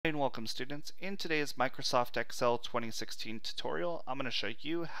welcome students. In today's Microsoft Excel 2016 tutorial, I'm going to show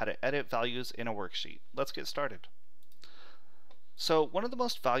you how to edit values in a worksheet. Let's get started. So one of the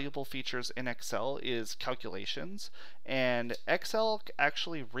most valuable features in Excel is calculations, and Excel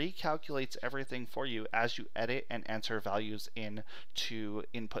actually recalculates everything for you as you edit and enter values into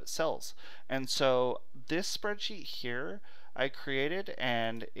input cells. And so this spreadsheet here I created,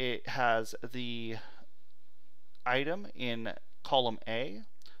 and it has the item in column A,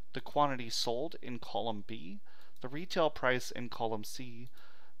 the quantity sold in column B, the retail price in column C,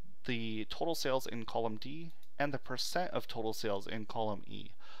 the total sales in column D, and the percent of total sales in column E.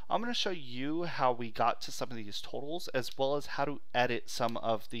 I'm going to show you how we got to some of these totals, as well as how to edit some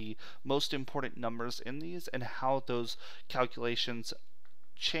of the most important numbers in these and how those calculations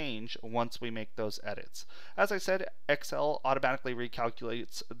change once we make those edits. As I said, Excel automatically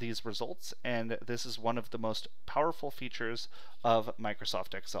recalculates these results, and this is one of the most powerful features of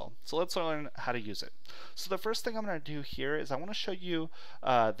Microsoft Excel. So let's learn how to use it. So the first thing I'm going to do here is I want to show you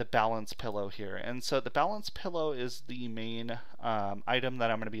the balance pillow here. And so the balance pillow is the main item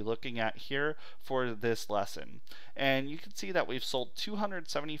that I'm going to be looking at here for this lesson. And you can see that we've sold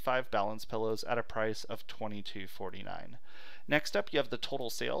 275 balance pillows at a price of $22.49. Next up, you have the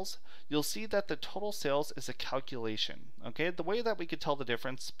total sales. You'll see that the total sales is a calculation. Okay, the way that we could tell the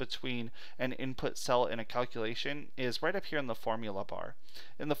difference between an input cell and a calculation is right up here in the formula bar.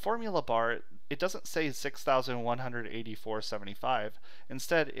 In the formula bar, it doesn't say 6,184.75.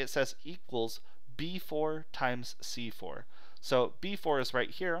 Instead, it says equals B4 times C4. So B4 is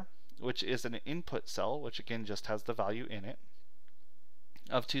right here, which is an input cell, which again just has the value in it,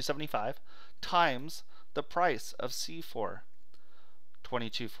 of 275, times the price of C4,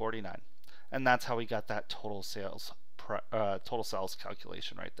 $22.49, and that's how we got that total sales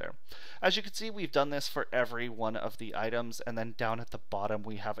calculation right there. As you can see, we've done this for every one of the items, and then down at the bottom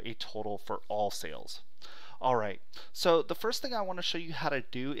we have a total for all sales. Alright, so the first thing I want to show you how to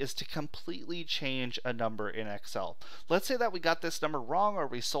do is to completely change a number in Excel. Let's say that we got this number wrong, or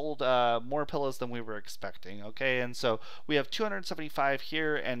we sold more pillows than we were expecting, okay? And so we have 275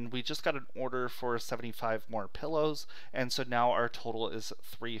 here, and we just got an order for 75 more pillows, and so now our total is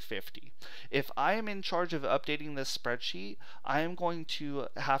 350. If I am in charge of updating this spreadsheet, I am going to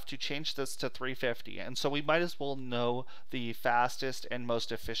have to change this to 350, and so we might as well know the fastest and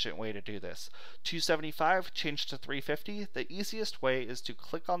most efficient way to do this. 275 change to 350, the easiest way is to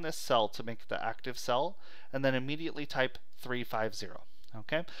click on this cell to make the active cell and then immediately type 350.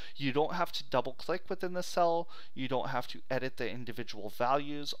 Okay, you don't have to double click within the cell, you don't have to edit the individual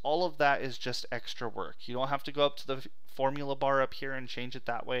values, all of that is just extra work. You don't have to go up to the formula bar up here and change it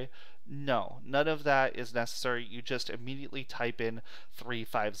that way. No, none of that is necessary. You just immediately type in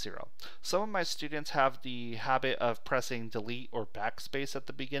 350. Some of my students have the habit of pressing delete or backspace at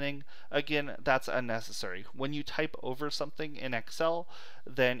the beginning. Again, that's unnecessary. When you type over something in Excel,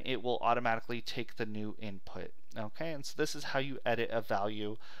 then it will automatically take the new input. Okay, and so this is how you edit a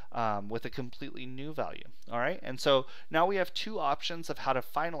value with a completely new value. Alright, and so now we have two options of how to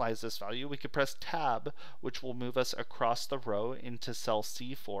finalize this value. We could press Tab, which will move us across the row into cell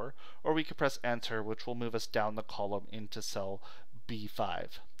C4, or we could press Enter, which will move us down the column into cell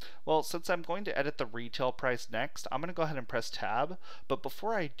B5. Well, since I'm going to edit the retail price next, I'm going to go ahead and press Tab, but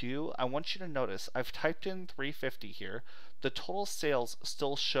before I do, I want you to notice I've typed in 350 here. The total sales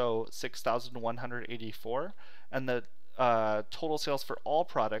still show 6,184, and the total sales for all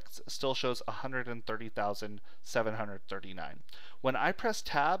products still shows 130,739. When I press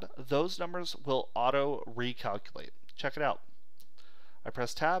Tab, those numbers will auto recalculate. Check it out. I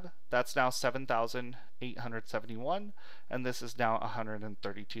press Tab, that's now 7,871, and this is now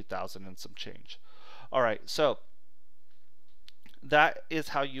 132,000 and some change. Alright, so that is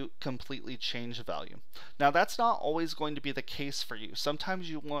how you completely change a value. Now that's not always going to be the case for you. Sometimes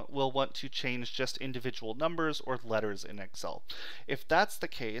you will want to change just individual numbers or letters in Excel. If that's the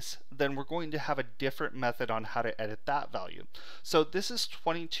case, then we're going to have a different method on how to edit that value. So this is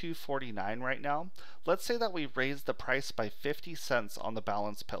 $22.49 right now. Let's say that we raise the price by 50 cents on the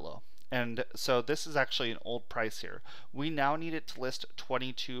balance pillow. And so this is actually an old price here. We now need it to list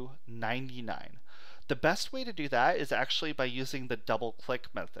 $22.99. The best way to do that is actually by using the double click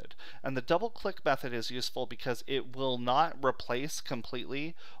method. And the double click method is useful because it will not replace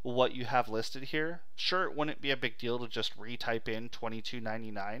completely what you have listed here. Sure, it wouldn't be a big deal to just retype in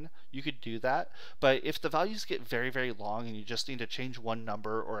 $22.99. You could do that. But if the values get very, very long and you just need to change one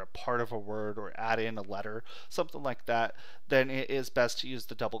number or a part of a word or add in a letter, something like that, then it is best to use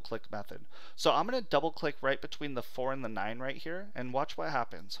the double click method. So I'm going to double click right between the 4 and the 9 right here and watch what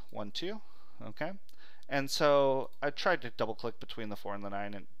happens. 1, 2, okay. And so I tried to double click between the 4 and the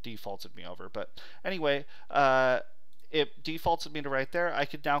 9 and defaulted me over. But anyway, it defaulted me to right there. I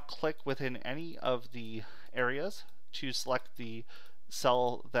could now click within any of the areas to select the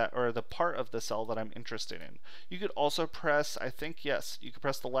cell that, or the part of the cell that I'm interested in. You could also press, I think, yes, you could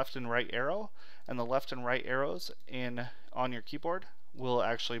press the left and right arrow, and the left and right arrows on your keyboard will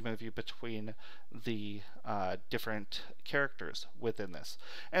actually move you between the different characters within this.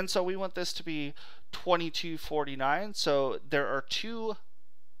 And so we want this to be 2249. So there are two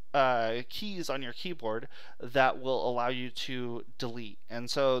keys on your keyboard that will allow you to delete. And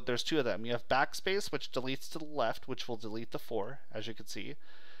so there's two of them. You have backspace, which deletes to the left, which will delete the 4, as you can see.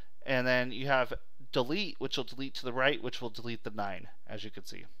 And then you have delete, which will delete to the right, which will delete the 9, as you can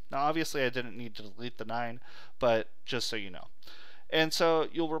see. Now, obviously, I didn't need to delete the 9, but just so you know. And so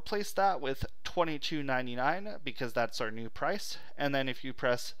you'll replace that with $22.99 because that's our new price. And then if you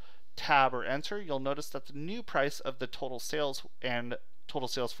press tab or enter, you'll notice that the new price of the total sales and total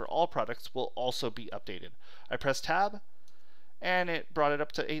sales for all products will also be updated. I press tab and it brought it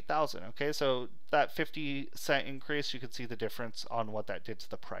up to 8,000. Okay, so that 50-cent increase, you can see the difference on what that did to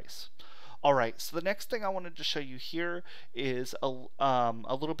the price. All right, so the next thing I wanted to show you here is a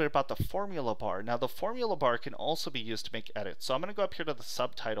little bit about the formula bar. Now, the formula bar can also be used to make edits. So I'm going to go up here to the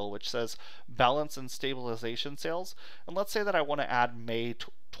subtitle, which says balance and stabilization sales. And let's say that I want to add May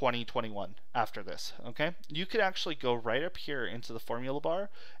 2021 after this, okay? You could actually go right up here into the formula bar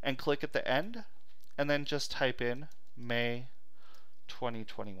and click at the end, and then just type in May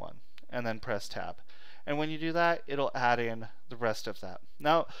 2021, and then press tab. And when you do that, it'll add in the rest of that.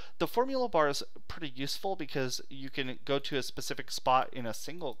 Now, the formula bar is pretty useful because you can go to a specific spot in a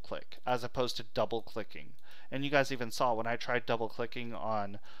single click as opposed to double clicking. And you guys even saw when I tried double clicking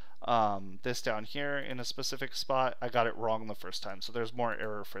on this down here in a specific spot, I got it wrong the first time. So there's more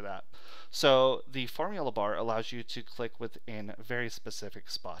error for that. So the formula bar allows you to click within very specific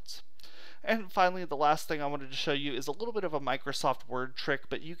spots. And finally, the last thing I wanted to show you is a little bit of a Microsoft Word trick,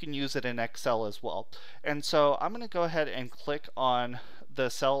 but you can use it in Excel as well. And so I'm going to go ahead and click on the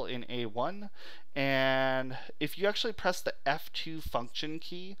cell in A1, and if you actually press the F2 function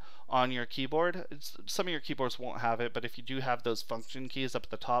key on your keyboard, some of your keyboards won't have it, but if you do have those function keys up at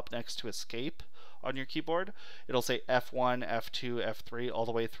the top next to escape on your keyboard, it'll say F1, F2, F3, all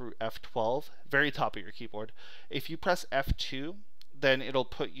the way through F12, very top of your keyboard. If you press F2, then it'll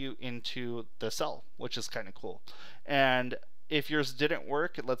put you into the cell, which is kind of cool. And if yours didn't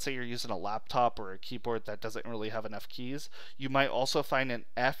work, let's say you're using a laptop or a keyboard that doesn't really have enough keys, you might also find an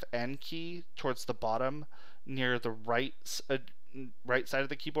FN key towards the bottom near the right side of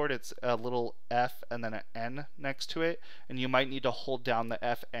the keyboard. It's a little F and then an N next to it, and you might need to hold down the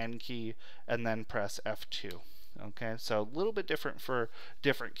FN key and then press F2. Okay, so a little bit different for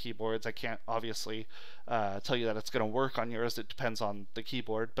different keyboards. I can't obviously tell you that it's going to work on yours. It depends on the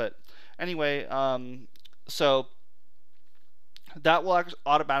keyboard. But anyway, so that will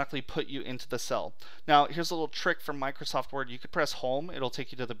automatically put you into the cell. Now, here's a little trick from Microsoft Word. You could press home. It'll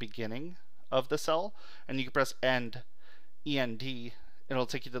take you to the beginning of the cell. And you can press end, END. It'll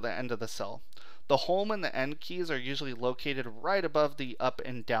take you to the end of the cell. The home and the end keys are usually located right above the up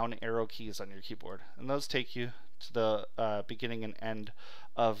and down arrow keys on your keyboard, and those take you to the beginning and end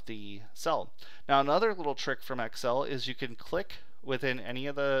of the cell. Now, another little trick from Excel is you can click within any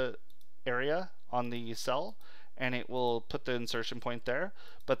of the area on the cell, and it will put the insertion point there.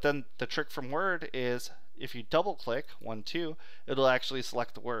 But then the trick from Word is if you double click, 1, 2, it'll actually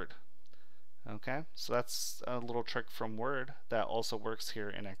select the word. Okay, so that's a little trick from Word that also works here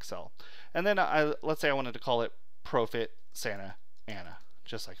in Excel. And then let's say I wanted to call it Profit Santa Ana,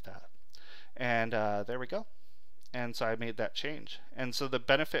 just like that. And there we go. And so I made that change. And so the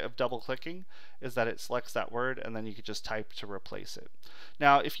benefit of double clicking is that it selects that word, and then you could just type to replace it.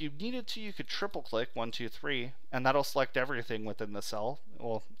 Now, if you needed to, you could triple click 1, 2, 3, and that'll select everything within the cell.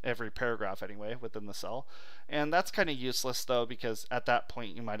 Well, every paragraph anyway within the cell. And that's kind of useless though, because at that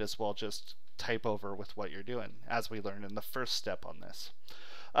point you might as well just type over with what you're doing, as we learned in the first step on this.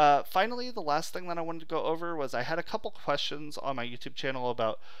 Finally, the last thing that I wanted to go over was I had a couple questions on my YouTube channel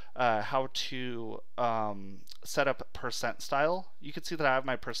about how to set up percent style. You can see that I have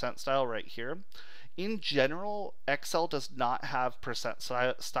my percent style right here. In general, Excel does not have percent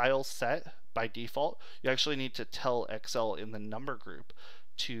style set by default. You actually need to tell Excel in the number group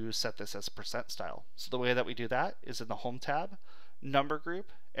to set this as percent style. So the way that we do that is in the Home tab, number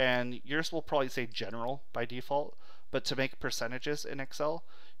group, and yours will probably say general by default, but to make percentages in Excel,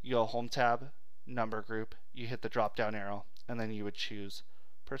 you go Home tab, number group, you hit the drop down arrow, and then you would choose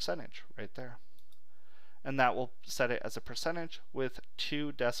percentage right there. and that will set it as a percentage with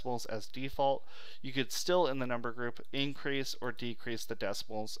 2 decimals as default. You could still, in the number group, increase or decrease the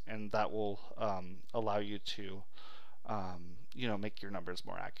decimals, and that will allow you to make your numbers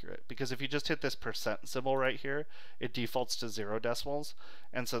more accurate. Because if you just hit this percent symbol right here, it defaults to 0 decimals,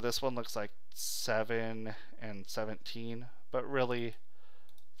 and so this one looks like 7 and 17, but really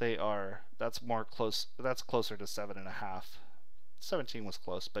that's closer to 7.5. 17 was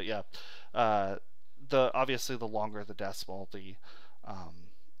close, but yeah, obviously the longer the decimal, the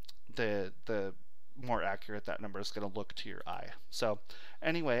more accurate that number is going to look to your eye. So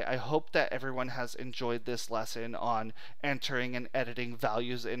anyway, I hope that everyone has enjoyed this lesson on entering and editing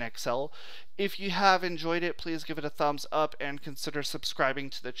values in Excel. If you have enjoyed it, please give it a thumbs up and consider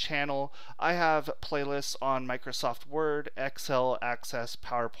subscribing to the channel. I have playlists on Microsoft Word, Excel, Access,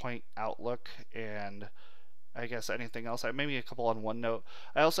 PowerPoint, Outlook, and I guess anything else. Maybe a couple on OneNote.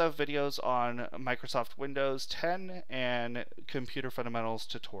 I also have videos on Microsoft Windows 10 and computer fundamentals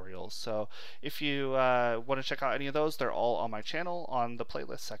tutorials. So if you want to check out any of those, they're all on my channel on the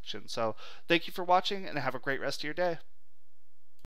playlist section. So thank you for watching and have a great rest of your day.